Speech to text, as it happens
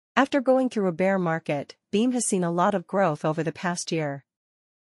After going through a bear market, Beam has seen a lot of growth over the past year.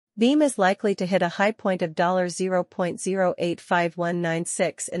 Beam is likely to hit a high point of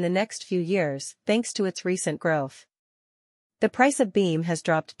 $0.085196 in the next few years, thanks to its recent growth. The price of Beam has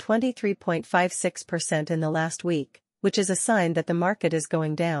dropped 23.56% in the last week, which is a sign that the market is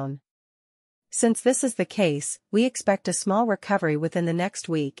going down. Since this is the case, we expect a small recovery within the next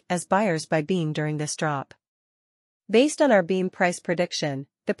week as buyers buy Beam during this drop. Based on our Beam price prediction,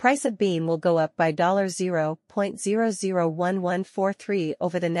 the price of Beam will go up by $0.001143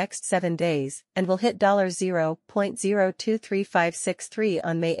 over the next 7 days and will hit $0.023563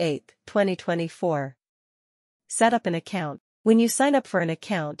 on May 8, 2024. Set up an account. When you sign up for an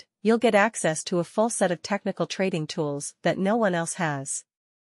account, you'll get access to a full set of technical trading tools that no one else has.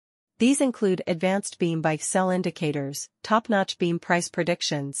 These include advanced Beam buy-sell indicators, top-notch Beam price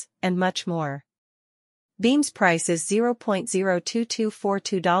predictions, and much more. Beam's price is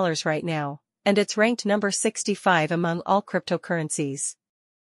 $0.02242 right now, and it's ranked number 65 among all cryptocurrencies.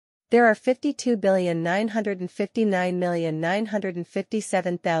 There are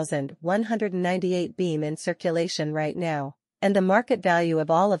 52,959,957,198 Beam in circulation right now, and the market value of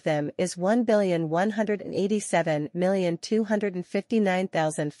all of them is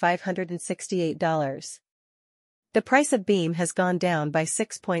 $1,187,259,568. The price of Beam has gone down by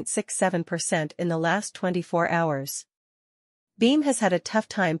 6.67% in the last 24 hours. Beam has had a tough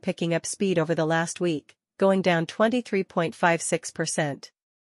time picking up speed over the last week, going down 23.56%.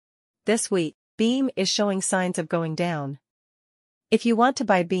 This week, Beam is showing signs of going down. If you want to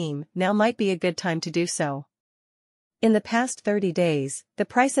buy Beam, now might be a good time to do so. In the past 30 days, the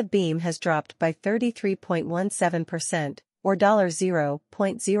price of Beam has dropped by 33.17%, or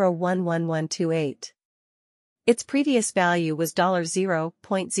 $0.011128. Its previous value was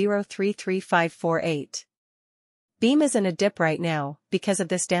 $0.033548. Beam is in a dip right now because of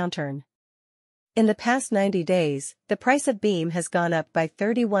this downturn. In the past 90 days, the price of Beam has gone up by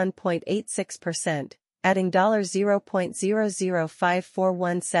 31.86%, adding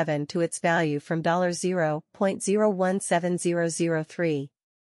 $0.005417 to its value from $0.017003.